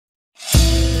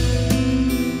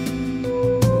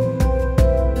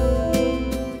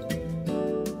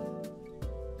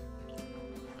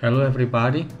Hello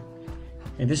everybody.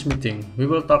 In this meeting, we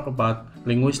will talk about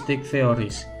linguistic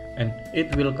theories, and it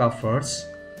will covers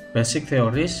basic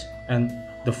theories and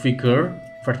the figure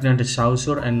Ferdinand de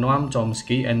Saussure and Noam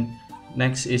Chomsky, and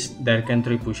next is their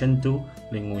contribution to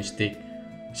linguistics.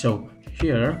 So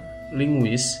here,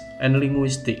 linguists and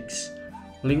linguistics.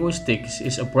 Linguistics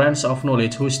is a branch of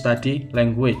knowledge who study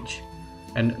language,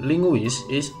 and linguist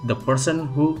is the person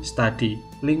who study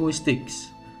linguistics.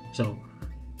 So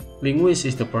linguist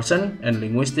is the person and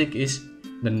linguistic is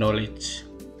the knowledge.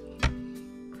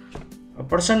 A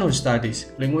person who studies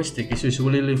linguistics is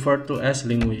usually referred to as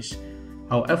linguist.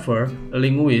 However, a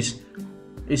linguist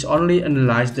is only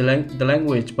analyze the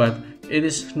language, but it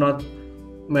is not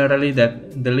merely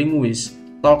that the linguist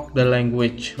talk the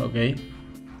language, okay?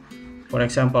 For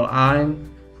example, I'm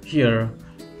here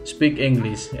speak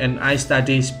English and I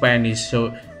study Spanish,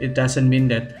 so it doesn't mean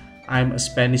that I'm a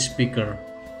Spanish speaker.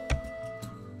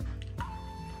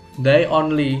 They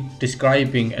only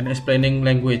describing and explaining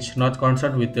language, not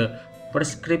concerned with the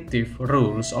prescriptive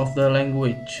rules of the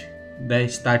language they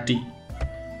study.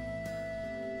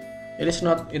 It is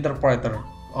not interpreter,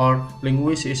 or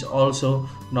linguist is also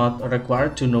not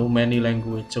required to know many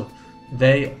languages, so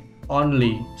they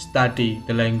only study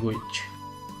the language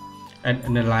and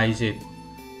analyze it,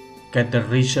 get the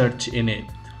research in it,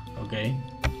 okay?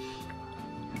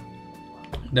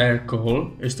 Their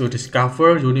goal is to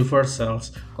discover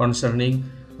universals concerning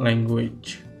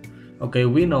language. Okay,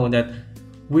 we know that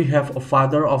we have a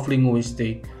father of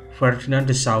linguistics, Ferdinand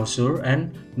de Saussure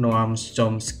and Noam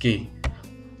Chomsky.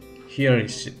 Here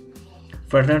is it.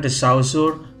 Ferdinand de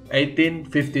Saussure,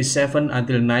 1857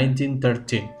 until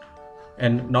 1913,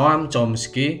 and Noam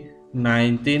Chomsky,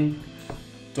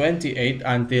 1928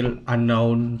 until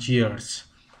unknown years.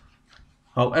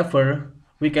 However,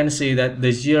 we can see that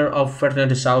the year of Ferdinand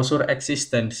de Saussure's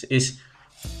existence is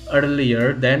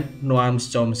earlier than Noam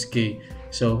Chomsky.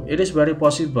 So it is very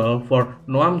possible for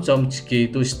Noam Chomsky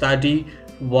to study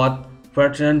what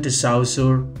Ferdinand de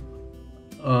Saussure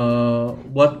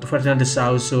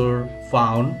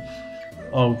found,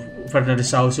 or Ferdinand de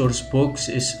Saussure's books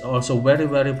is also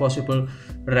very possible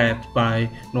read by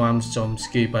Noam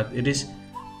Chomsky, but it is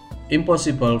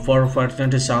impossible for Ferdinand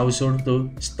de Saussure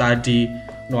to study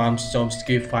Noam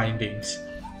Chomsky's findings.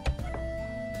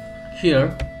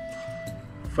 Here,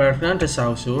 Ferdinand de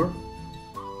Saussure,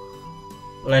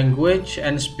 language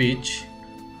and speech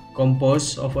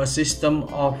composed of a system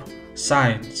of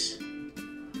signs.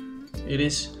 It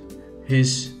is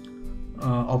his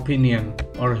opinion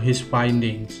or his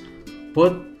findings,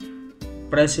 both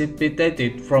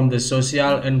precipitated from the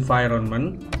social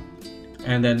environment,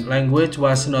 and then language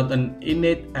was not an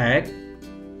innate act,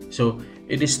 so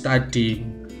it is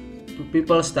studying.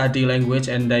 People study language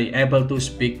and they able to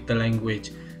speak the language.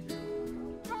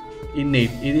 Innate,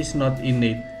 it is not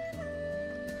innate.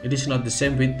 It is not the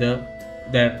same with their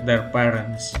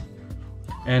parents.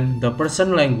 And the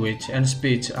person language and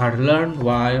speech are learned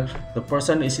while the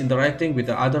person is interacting with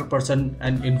the other person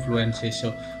and influences.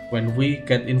 So when we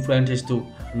get influences to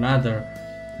another,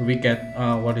 we get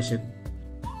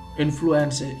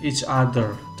influence each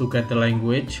other to get the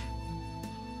language.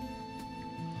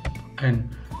 And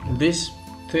this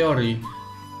theory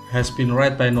has been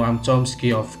read by Noam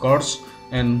Chomsky, of course,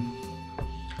 and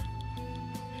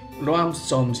Noam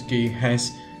Chomsky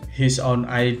has his own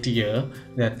idea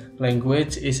that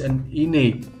language is an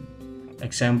innate.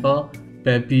 Example,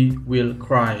 baby will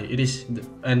cry. It is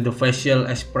and the facial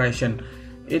expression.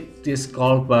 It is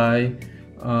called by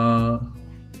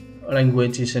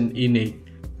language is an innate.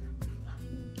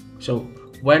 So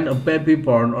when a baby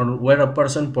born or when a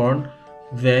person born,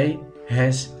 they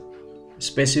has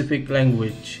specific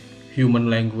language, human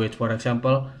language. For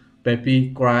example,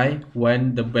 baby cry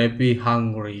when the baby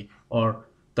hungry or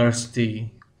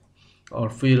thirsty or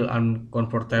feel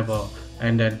uncomfortable,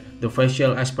 and then the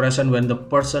facial expression when the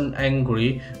person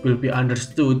angry will be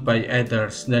understood by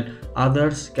others, that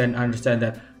others can understand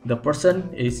that the person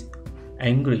is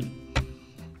angry.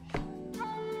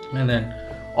 And then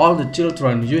all the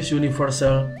children use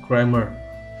universal grammar.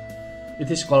 It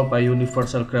is called by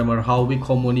universal grammar how we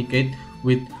communicate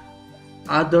with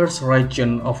others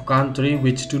region of country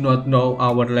which do not know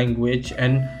our language,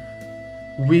 and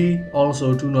we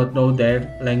also do not know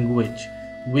their language.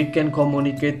 We can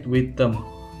communicate with them.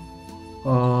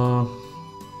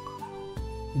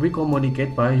 We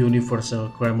communicate by universal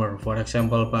grammar, for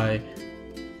example by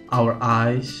our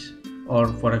eyes, or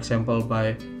for example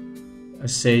by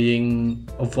saying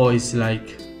a voice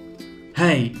like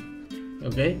hey,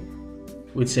 okay?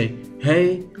 We say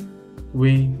hey,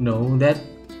 we know that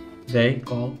they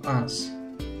call us.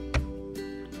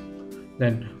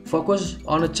 Then focus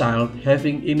on a child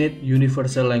having innate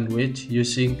universal language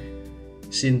using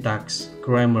syntax,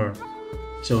 grammar.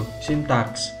 So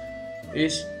syntax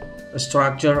is a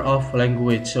structure of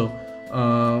language. So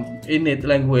innate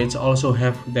language also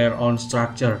have their own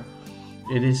structure.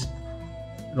 It is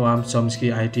Noam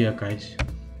Chomsky idea, guys.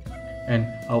 And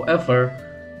however,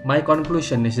 my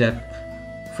conclusion is that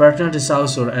Ferdinand de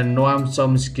Saussure and Noam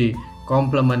Chomsky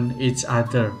complement each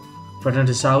other.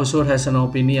 Ferdinand de Saussure has an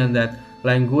opinion that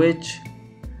language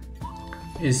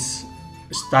is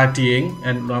studying,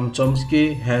 and Noam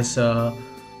Chomsky has an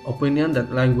opinion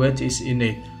that language is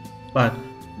innate. But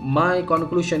my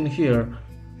conclusion here,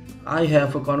 I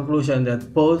have a conclusion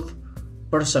that both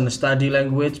persons study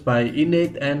language by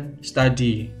innate and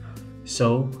study.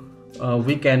 So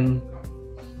we can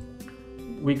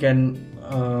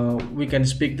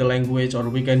speak the language, or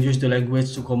we can use the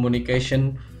language to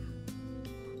communication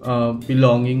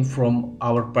belonging from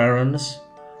our parents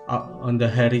on the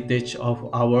heritage of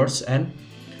ours, and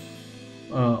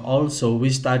also we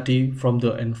study from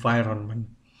the environment.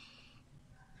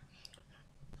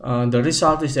 The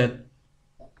result is that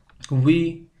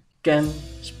we can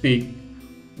speak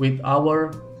with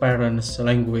our parents'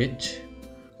 language,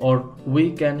 or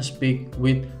we can speak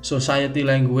with society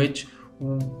language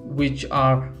which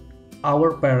are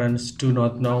our parents do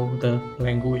not know the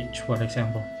language. For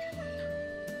example,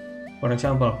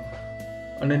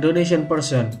 an Indonesian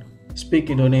person speak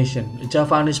Indonesian, a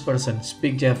Japanese person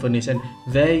speak Japanese, and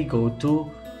they go to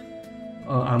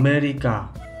America,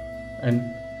 and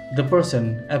the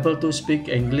person able to speak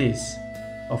English,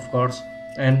 of course,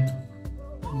 and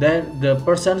then the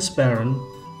person's parent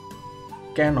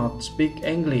cannot speak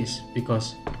English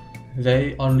because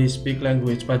they only speak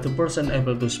language, but the person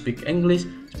able to speak English,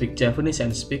 speak Japanese,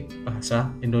 and speak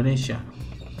bahasa Indonesia.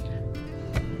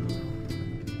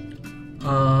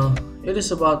 It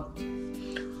is about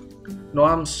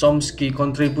Noam Chomsky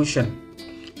contribution.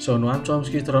 So Noam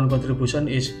Chomsky's contribution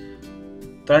is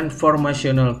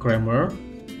transformational grammar.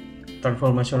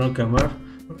 Transformational grammar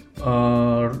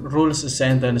rules a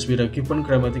sentence with a given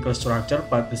grammatical structure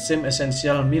but the same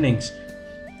essential meanings.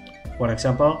 For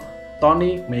example,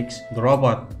 Tony makes the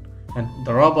robot, and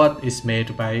the robot is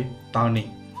made by Tony.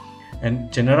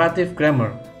 And generative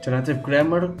grammar. Generative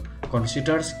grammar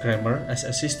considers grammar as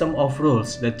a system of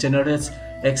rules that generates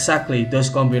exactly those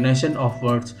combination of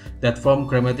words that form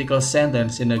grammatical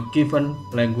sentence in a given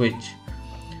language.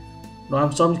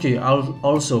 Noam Chomsky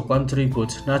also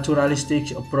contributes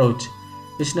naturalistic approach.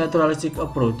 This naturalistic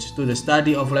approach to the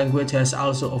study of language has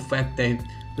also affected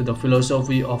to the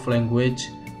philosophy of language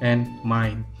and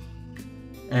mind.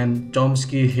 And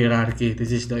Chomsky hierarchy,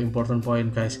 this is the important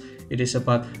point, guys. It is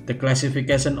about the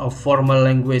classification of formal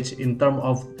language in terms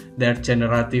of their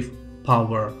generative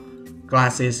power.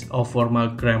 Classes of formal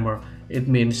grammar. It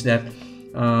means that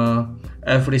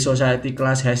every society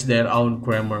class has their own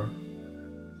grammar.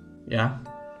 Yeah,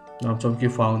 Noam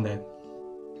Chomsky found that.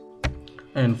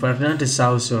 And Ferdinand de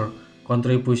Saussure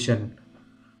contribution.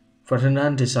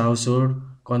 Ferdinand de Saussure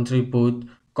contribute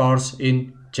course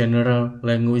in general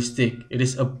linguistics. It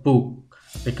is a book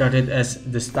regarded as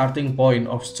the starting point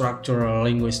of structural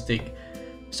linguistics.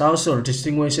 Saussure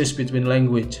distinguishes between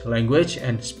language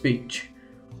and speech,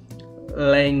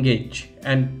 language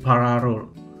and pararule.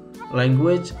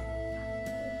 Language,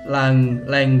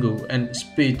 langu, and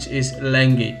speech is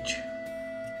language.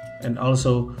 And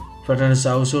also Ferdinand de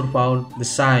Saussure found the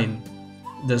sign,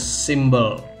 the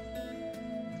symbol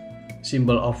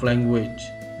of language,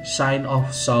 sign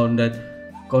of sound that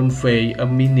convey a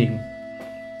meaning.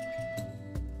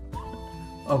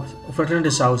 Ferdinand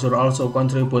de Saussure also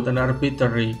contribute an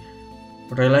arbitrary,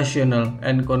 relational,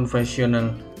 and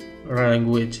confessional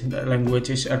language. The language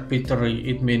is arbitrary.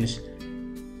 It means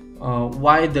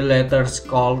why the letters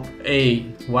called A,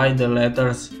 why the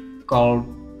letters called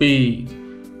B,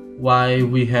 why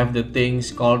we have the things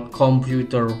called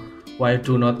computer, why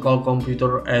do not call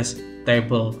computer as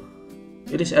table.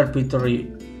 It is arbitrary.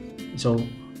 So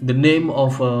the name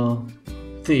of a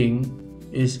thing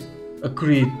is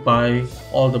agreed by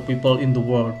all the people in the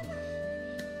world,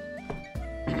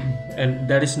 and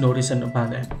there is no reason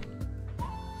about that.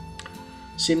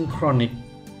 Synchronic,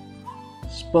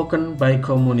 spoken by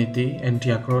community, and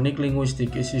diachronic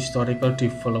linguistics is historical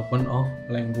development of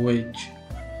language.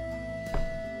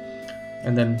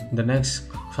 And then the next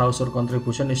Saussure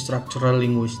contribution is structural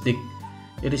linguistics.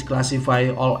 It is classify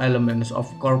all elements of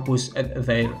corpus at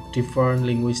their different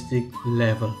linguistic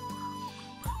level.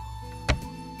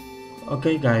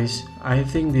 Okay guys, I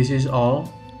think this is all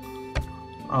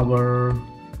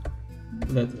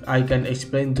that I can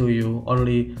explain to you.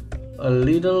 Only a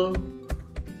little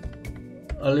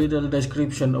a little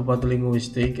description about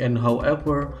linguistics, and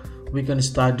however we can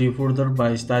study further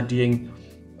by studying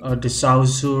the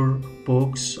Saussure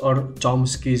books or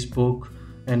Chomsky's book,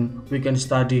 and we can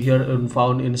study here and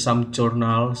found in some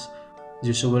journals,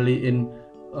 usually in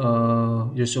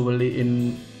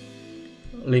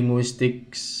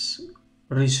linguistics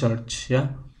research. Yeah.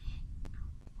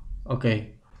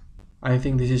 Okay, I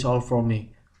think this is all from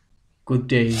me. Good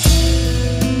day.